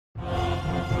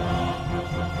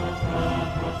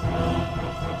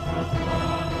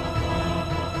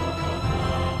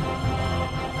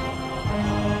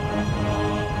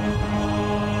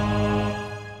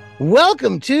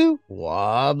Welcome to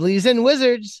Wobblies and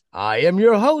Wizards. I am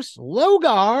your host,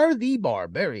 Logar the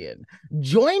Barbarian,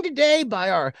 joined today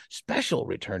by our special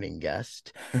returning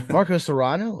guest, Marco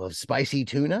Serrano of Spicy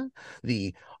Tuna,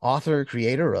 the author,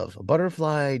 creator of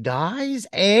Butterfly Dies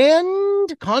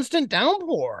and Constant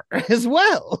Downpour as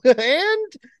well,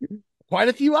 and quite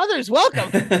a few others.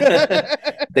 Welcome.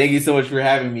 Thank you so much for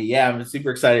having me. Yeah, I'm super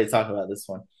excited to talk about this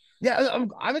one. Yeah,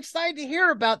 I'm excited to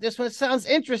hear about this one. It sounds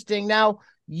interesting. Now,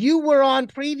 you were on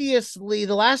previously.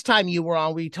 The last time you were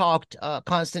on, we talked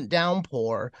Constant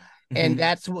Downpour, and Mhm.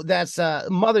 that's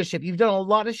Mothership. You've done a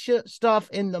lot of stuff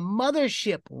in the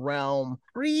Mothership realm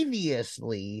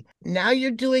previously. Now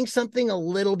you're doing something a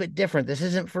little bit different. This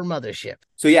isn't for Mothership.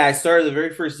 So yeah, I started the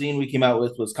very first zine we came out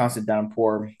with was Constant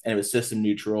Downpour, and it was system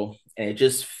neutral, and it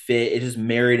just fit. It just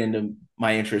married into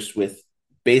my interest with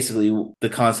basically the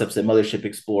concepts that Mothership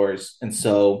explores, and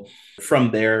so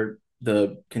from there,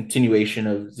 the continuation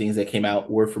of zines that came out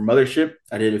were for Mothership.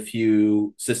 I did a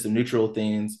few system neutral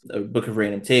things, a book of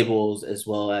random tables, as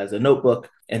well as a notebook,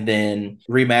 and then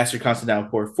remastered Constant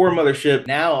Downpour for Mothership.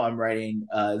 Now I'm writing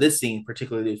this scene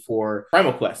particularly for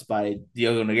Primal Quest by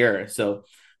Diogo Nogueira. So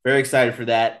very excited for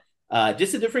that.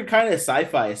 Just a different kind of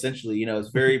sci-fi, essentially. You know, it's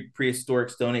very prehistoric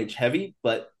Stone Age heavy,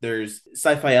 but there's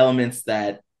sci-fi elements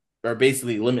that are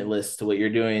basically limitless to what you're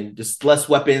doing. Just less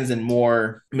weapons and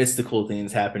more mystical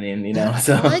things happening. You know, I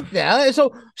so like that.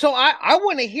 So I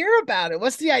want to hear about it.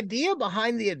 What's the idea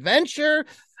behind the adventure?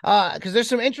 Because there's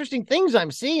some interesting things I'm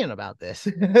seeing about this.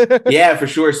 yeah, for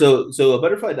sure. So a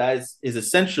Butterfly Dies is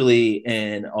essentially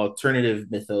an alternative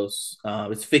mythos.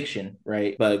 It's fiction,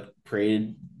 right? But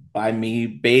created by me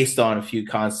based on a few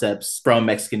concepts from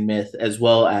Mexican myth, as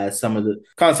well as some of the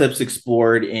concepts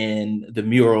explored in the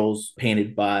murals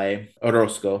painted by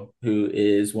Orozco, who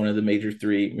is one of the major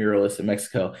three muralists in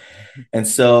Mexico. And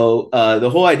so the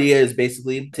whole idea is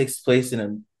basically takes place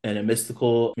in a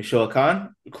mystical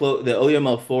Michoacan. The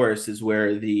Oyamel Forest is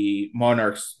where the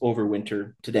monarchs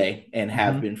overwinter today and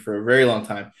have Mhm. been for a very long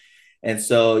time. And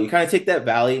so you kind of take that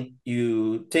valley,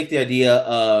 you take the idea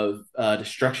of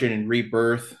destruction and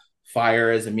rebirth,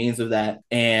 fire as a means of that.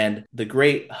 And the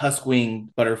great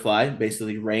husk-winged butterfly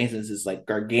basically reigns as this like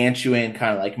gargantuan,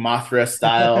 kind of like Mothra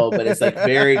style, but it's like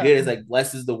very good. It's like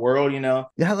blesses the world, you know?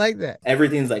 Yeah, I like that.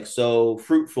 Everything's like so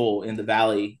fruitful in the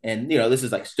valley, and you know this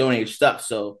is like Stone Age stuff,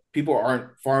 so people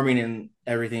aren't farming and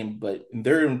everything, but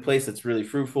they're in a place that's really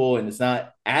fruitful and it's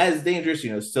not as dangerous,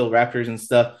 you know, still raptors and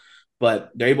stuff, but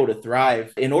they're able to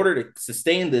thrive. In order to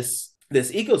sustain this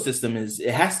ecosystem, is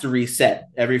it has to reset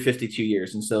every 52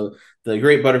 years, and so the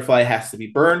great butterfly has to be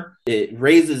burned. It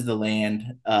raises the land.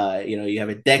 You know, you have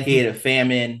a Mhm. decade of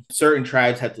famine, certain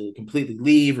tribes have to completely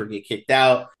leave or get kicked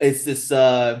out. It's this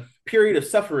period of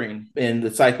suffering in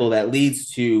the cycle that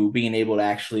leads to being able to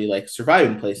actually like survive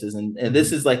in places, and this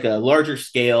Mhm. is like a larger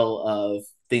scale of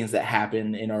things that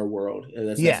happen in our world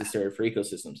that's Yeah. necessary for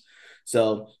ecosystems.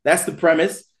 So that's the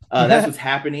premise. That's what's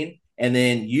happening. And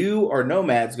then you are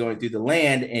nomads going through the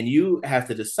land, and you have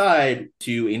to decide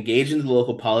to engage in the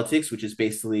local politics, which is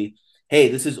basically, hey,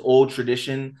 this is old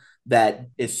tradition that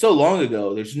is so long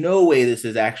ago. There's no way this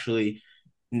is actually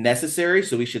necessary.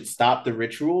 So we should stop the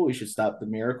ritual. We should stop the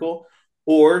miracle.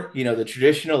 Or, you know, the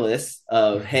traditionalists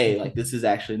of, hey, like this is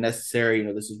actually necessary. You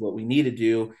know, this is what we need to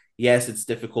do. Yes, it's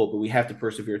difficult, but we have to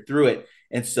persevere through it.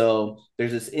 And so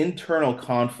there's this internal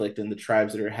conflict in the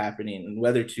tribes that are happening, and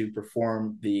whether to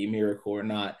perform the miracle or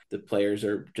not, the players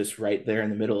are just right there in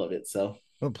the middle of it. So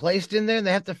We're placed in there and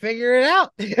they have to figure it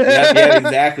out. yep,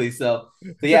 exactly. So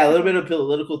yeah, a little bit of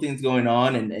political things going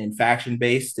on, and faction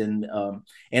based, and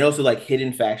also like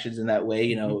hidden factions in that way.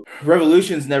 You know,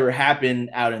 revolutions never happen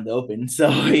out in the open, so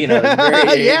you know, it's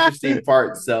very Yeah. interesting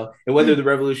parts. So and whether the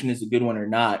revolution is a good one or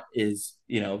not is,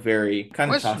 you know, very kind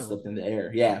of tossed Questionable. up in the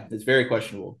air. Yeah, it's very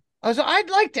questionable. So I'd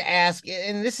like to ask,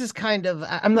 and this is kind of,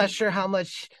 I'm not sure how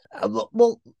much.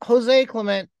 Well, Jose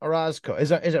Clement Orozco, is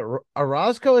it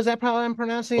Orozco? Is that probably I'm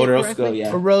pronouncing it Orozco, correctly?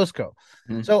 yeah. Orozco.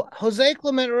 Mhm. So Jose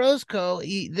Clement Orozco,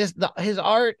 his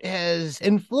art has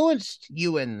influenced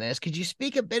you in this. Could you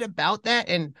speak a bit about that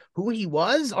and who he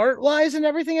was art wise and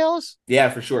everything else? Yeah,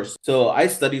 for sure. So I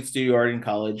studied studio art in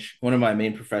college. One of my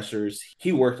main professors,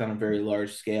 he worked on a very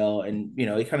large scale, and you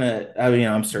know, he kind of, I mean, you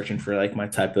know, I'm searching for like my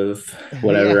type of Yeah.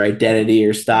 whatever identity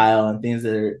or style and things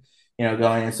that are, you know,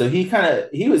 going. And so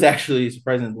he was actually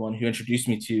surprisingly the one who introduced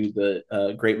me to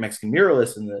the great Mexican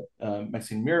muralists and the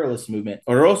Mexican muralist movement.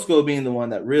 Orozco being the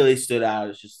one that really stood out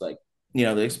is just like, you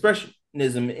know, the expression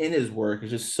in his work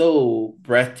is just so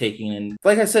breathtaking, and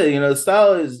like I said, you know, the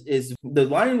style is the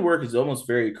line work is almost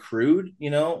very crude,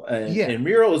 you know, Yeah. and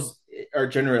murals are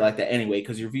generally like that anyway,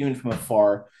 because you're viewing from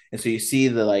afar, and so you see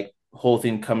the like whole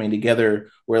thing coming together.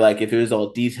 Where like if it was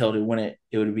all detailed,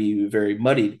 it would be very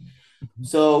muddied.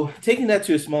 So taking that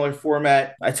to a smaller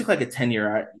format, I took like a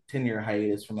 10-year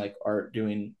hiatus from like art,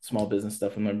 doing small business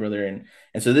stuff with my brother, and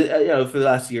so for the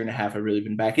last year and a half, I've really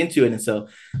been back into it, and so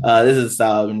this is a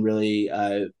style I've been really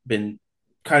been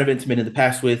kind of intimate in the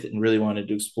past with, and really wanted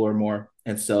to explore more,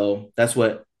 and so that's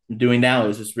what I'm doing now,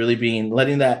 is just really being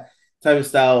letting that type of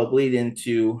style bleed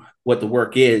into what the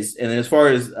work is. And then as far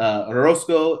as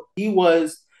Orozco, he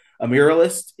was a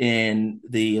muralist in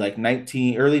the like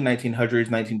early 1900s,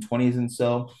 1920s, and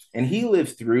so, and he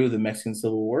lived through the Mexican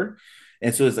Civil War.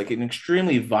 And so it's like an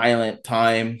extremely violent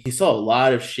time. He saw a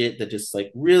lot of shit that just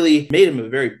like really made him a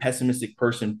very pessimistic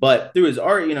person. But through his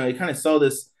art, he kind of saw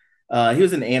this. He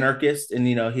was an anarchist, and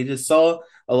he just saw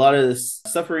a lot of this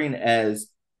suffering as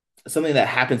something that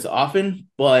happens often,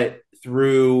 but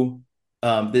through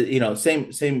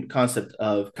the same concept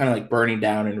of kind of like burning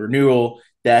down and renewal,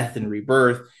 death and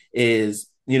rebirth is,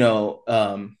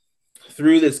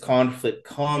 through this conflict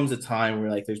comes a time where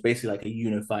like there's basically like a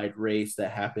unified race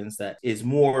that happens, that is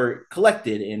more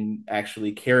collected in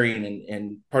actually caring,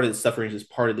 and part of the suffering is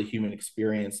just part of the human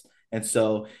experience. And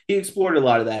so he explored a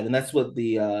lot of that, and that's what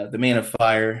the Man of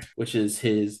Fire, which is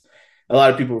his, a lot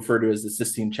of people refer to as the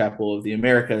Sistine Chapel of the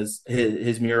Americas.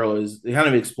 His mural is kind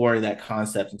of exploring that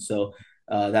concept, and so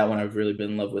that one I've really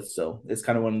been in love with. So it's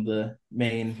kind of one of the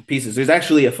main pieces. There's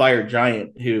actually a fire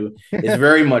giant who is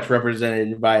very much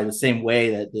represented by the same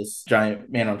way that this giant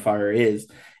man on fire is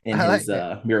in his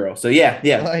mural. So yeah.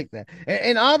 I like that.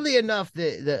 And oddly enough,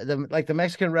 the like the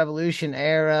Mexican Revolution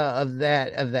era of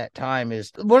that time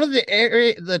is one of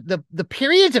the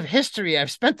periods of history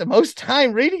I've spent the most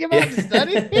time reading about and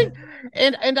studying.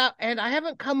 and I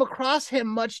haven't come across him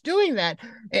much doing that.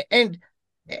 And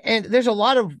there's a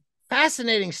lot of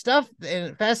fascinating stuff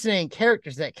and fascinating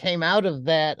characters that came out of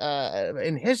that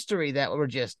in history that were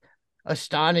just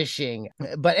astonishing.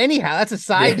 But anyhow, that's a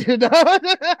side note.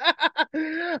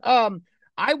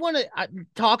 I want to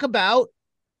talk about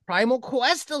Primal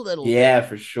Quest a little bit. Yeah,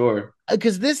 for sure.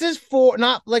 Because this is for,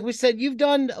 not like we said, you've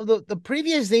done the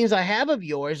previous things I have of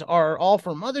yours are all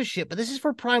for Mothership, but this is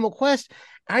for Primal Quest.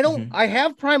 I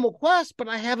have Primal Quest, but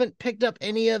I haven't picked up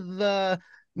any of the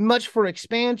much for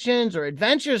expansions or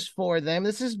adventures for them.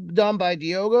 This is done by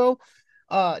Diogo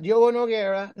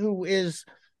Nogueira, who is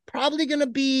probably going to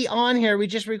be on here. We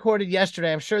just recorded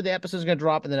yesterday. I'm sure the episode is going to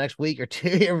drop in the next week or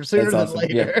two, sooner than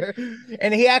later. Yeah.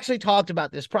 And he actually talked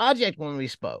about this project when we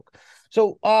spoke.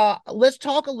 So let's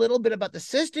talk a little bit about the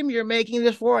system you're making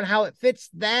this for and how it fits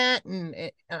that.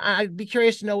 And I'd be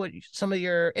curious to know what some of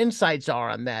your insights are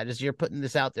on that as you're putting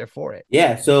this out there for it.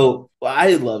 Yeah, so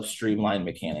I love streamlined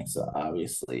mechanics,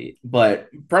 obviously, but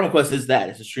Primal Quest is that.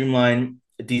 It's a streamlined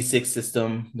D6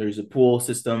 system. There's a pool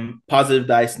system, positive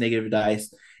dice, negative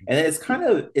dice. And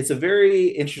it's a very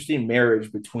interesting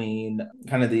marriage between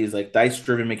kind of these like dice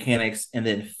driven mechanics, and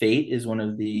then Fate is one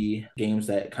of the games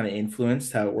that kind of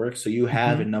influenced how it works. So you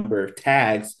have a number of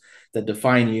tags that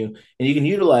define you, and you can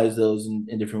utilize those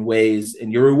in different ways,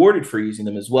 and you're rewarded for using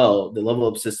them as well. The level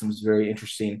up system is very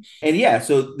interesting. And yeah,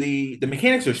 so the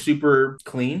mechanics are super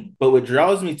clean, but what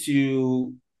draws me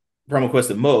to Primal Quest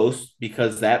the most,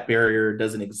 because that barrier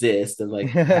doesn't exist of like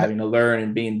having to learn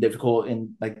and being difficult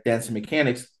in like dancing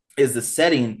mechanics, is the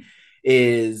setting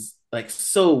is like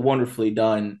so wonderfully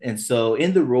done. And so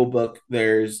in the rule book,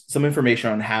 there's some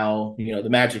information on how, the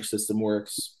magic system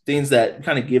works, things that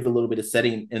kind of give a little bit of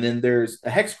setting. And then there's a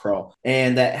hex crawl,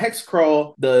 and that hex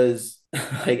crawl does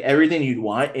like everything you'd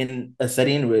want in a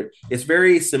setting where it's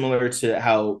very similar to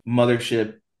how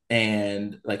Mothership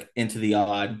and like Into the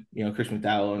Odd, Chris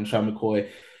McDowell and Sean McCoy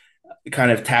kind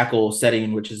of tackle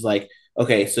setting, which is like,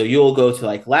 okay, so you'll go to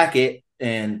like Lackett,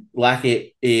 and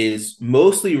Lackett is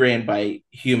mostly ran by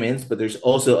humans, but there's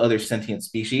also other sentient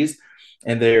species.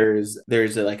 And there's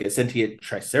like a sentient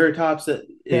Triceratops that,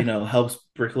 helps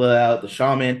Brickla out, the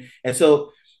shaman. And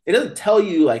so it doesn't tell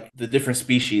you like the different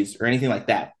species or anything like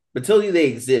that, but tell you they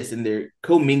exist and they're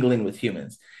commingling with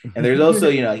humans. And there's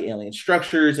also, like alien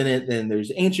structures in it, and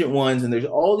there's ancient ones, and there's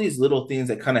all these little things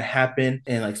that kind of happen,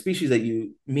 and like species that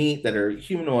you meet that are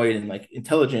humanoid and like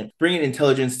intelligent, bringing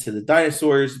intelligence to the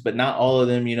dinosaurs, but not all of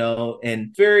them,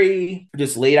 and very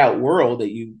just laid out world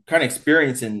that you kind of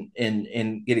experience and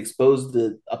get exposed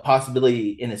to a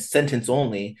possibility in a sentence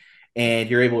only. and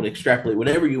you're able to extrapolate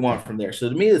whatever you want from there. So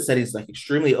to me, the setting is like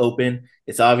extremely open.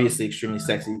 It's obviously extremely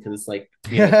sexy because it's like,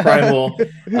 primal,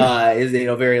 is,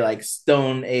 very like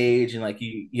Stone Age, and like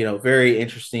very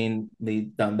interestingly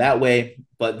done that way.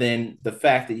 But then the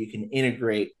fact that you can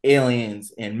integrate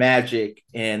aliens and magic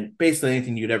and basically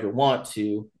anything you'd ever want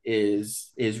to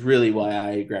is really why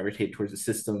I gravitate towards the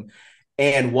system,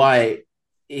 and why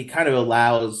it kind of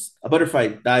allows a Butterfly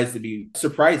Dies to be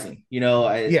surprising.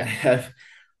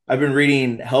 I've been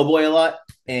reading Hellboy a lot,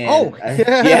 and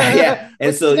yeah. And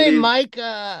what's so his name? Mike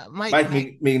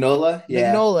Mignola,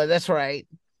 yeah, Mignola, that's right.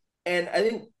 And I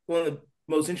think one of the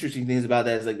most interesting things about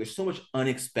that is like there's so much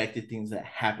unexpected things that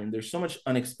happen. There's so much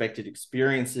unexpected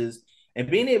experiences,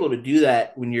 and being able to do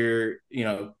that when you're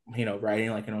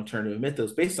writing like an alternative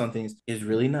mythos based on things is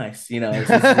really nice. It's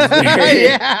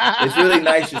really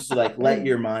nice just to like let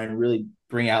your mind really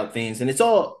bring out things, and it's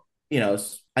all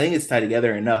I think it's tied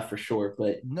together enough for sure.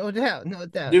 But no doubt,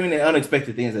 doing the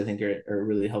unexpected things I think are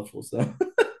really helpful.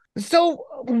 So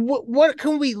what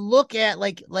can we look at,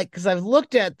 like because I've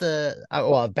looked at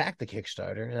I've backed the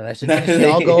Kickstarter, and I said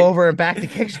I'll go over and back the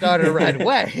Kickstarter right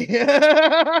away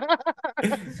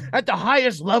at the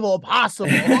highest level possible.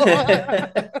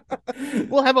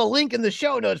 We'll have a link in the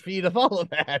show notes for you to follow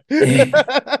that.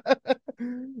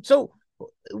 So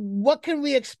what can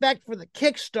we expect for the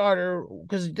Kickstarter?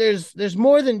 Because there's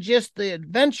more than just the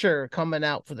adventure coming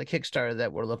out for the Kickstarter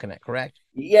that we're looking at, correct?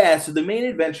 Yeah, so the main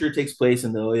adventure takes place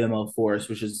in the OML forest,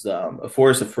 which is a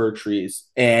forest of fir trees,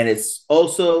 and it's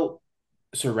also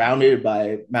surrounded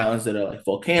by mountains that are like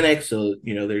volcanic. So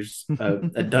there's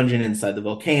a dungeon inside the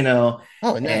volcano.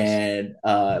 Oh, nice. And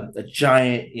a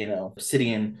giant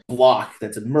obsidian block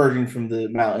that's emerging from the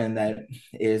mountain that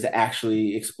is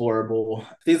actually explorable,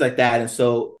 things like that. And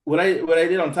so what I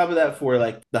did on top of that for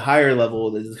like the higher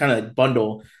level is kind of like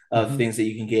bundle of things that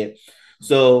you can get.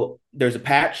 So there's a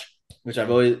patch, which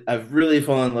I've really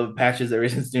fallen in love with patches ever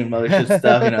since doing Mothership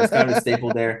stuff. It's kind of a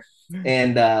staple there.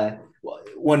 And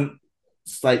one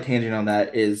slight tangent on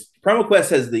that is Primal Quest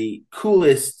has the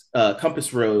coolest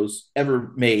compass rose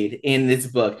ever made in this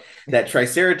book. That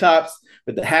Triceratops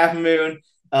with the half moon,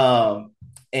 and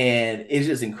it's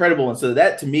just incredible. And so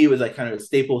that to me was like kind of a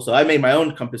staple. So I made my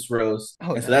own compass rose,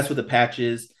 so that's what the patch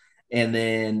is. And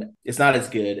then it's not as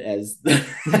good as the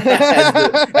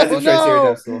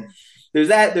Triceratops. No. There's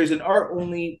that. There's an art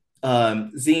only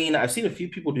zine. I've seen a few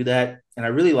people do that, and I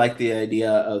really like the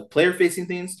idea of player facing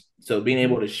things. So being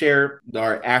able to share the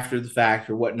art after the fact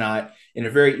or whatnot in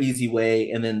a very easy way.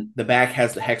 And then the back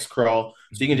has the hex crawl,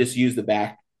 so you can just use the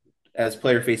back as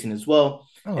player facing as well.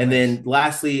 Oh, and nice. Then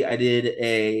lastly, I did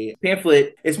a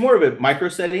pamphlet. It's more of a micro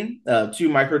setting, 2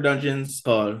 micro dungeons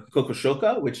called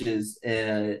Kokoshoka, which is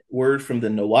a word from the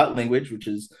Nahuatl language, which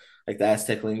is like the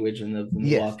Aztec language and the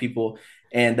Nahuatl people.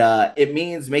 And it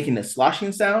means making a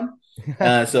sloshing sound.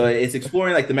 So it's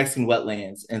exploring like the Mexican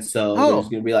wetlands. And so there's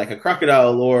going to be like a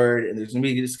crocodile lord, and there's going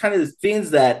to be just kind of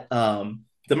things that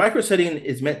the micro setting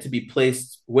is meant to be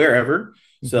placed wherever.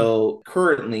 So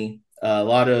currently, a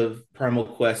lot of Primal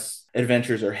Quest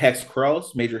adventures are hex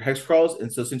crawls, major hex crawls.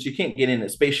 And so since you can't get in a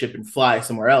spaceship and fly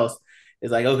somewhere else,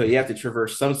 it's like, okay, you have to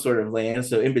traverse some sort of land.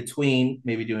 So in between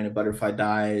maybe doing a Butterfly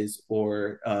Dies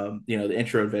or, the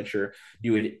intro adventure,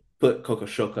 you would put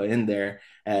Kokoshoka in there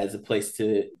as a place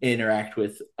to interact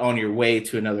with on your way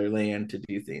to another land to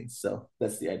do things. So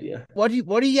that's the idea. What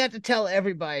do you have to tell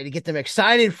everybody to get them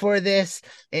excited for this?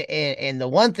 And the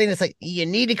one thing that's like, you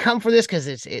need to come for this because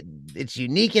it's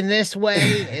unique in this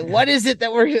way. And what is it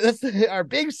that's our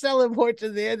big selling point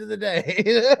at the end of the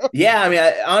day? Yeah, I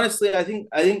mean, honestly, I think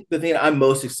the thing I'm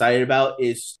most excited about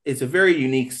is it's a very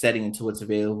unique setting into what's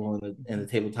available in the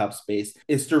tabletop space.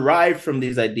 It's derived from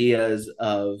these ideas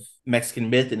of Mexican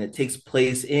myth, and it takes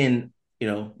place in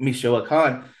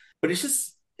Michoacan, but it's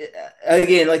just,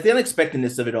 again, like the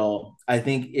unexpectedness of it all I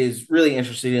think is really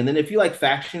interesting. And then if you like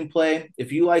faction play,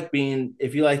 if you like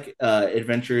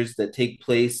adventures that take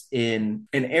place in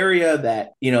an area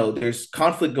that there's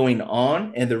conflict going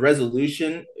on, and the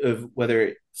resolution of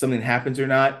whether something happens or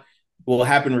not will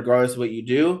happen regardless of what you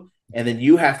do, and then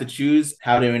you have to choose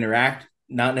how to interact,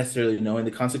 not necessarily knowing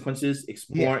the consequences,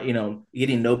 exploring,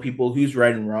 getting to know people, who's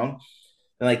right and wrong.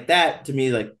 And like that to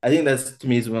me, I think that's to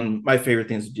me is one of my favorite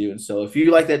things to do. And so if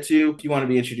you like that too, if you want to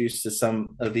be introduced to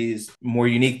some of these more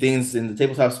unique things in the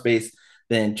tabletop space,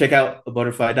 then check out A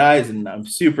Butterfly Dies, and I'm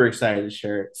super excited to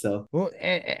share it. So, well,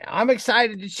 and I'm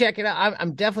excited to check it out.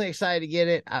 I'm definitely excited to get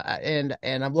it, and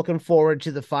I'm looking forward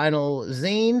to the final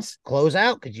zines close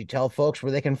out. Could you tell folks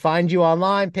where they can find you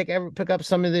online, pick up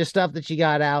some of the stuff that you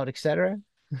got out, etc.?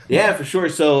 Yeah, for sure.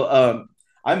 So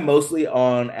I'm mostly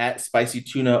on at Spicy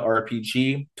Tuna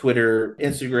RPG, Twitter,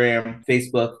 Instagram,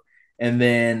 Facebook, and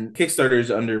then Kickstarter is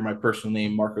under my personal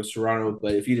name, Marco Serrano.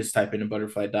 But if you just type in a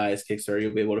Butterfly Dies Kickstarter,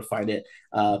 you'll be able to find it.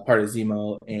 Part of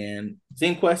Zemo and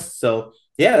ZineQuest. So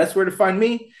yeah, that's where to find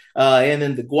me. And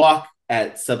then the guac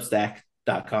at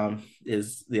Substack.com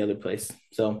is the other place.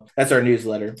 So that's our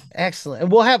newsletter. Excellent.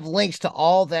 And we'll have links to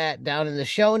all that down in the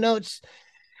show notes.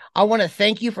 I want to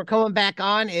thank you for coming back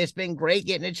on. It's been great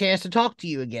getting a chance to talk to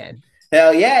you again.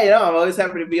 Hell yeah, I'm always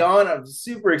happy to be on. I'm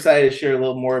super excited to share a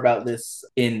little more about this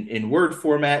in word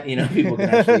format. People can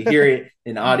actually hear it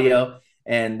in audio.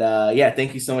 And yeah,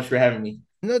 thank you so much for having me.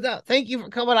 No doubt. Thank you for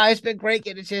coming on. It's been great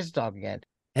getting a chance to talk again.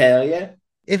 Hell yeah.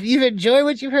 If you've enjoyed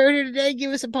what you've heard here today,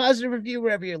 give us a positive review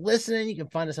wherever you're listening. You can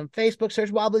find us on Facebook, search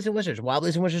Wobblies and Wizards.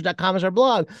 Wobbliesandwizards.com is our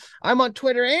blog. I'm on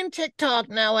Twitter and TikTok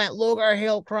now at Logar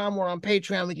Hale Crom. We're on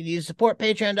Patreon. We can use support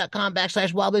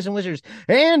patreon.com/Wobblies and Wizards.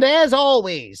 And as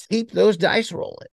always, keep those dice rolling.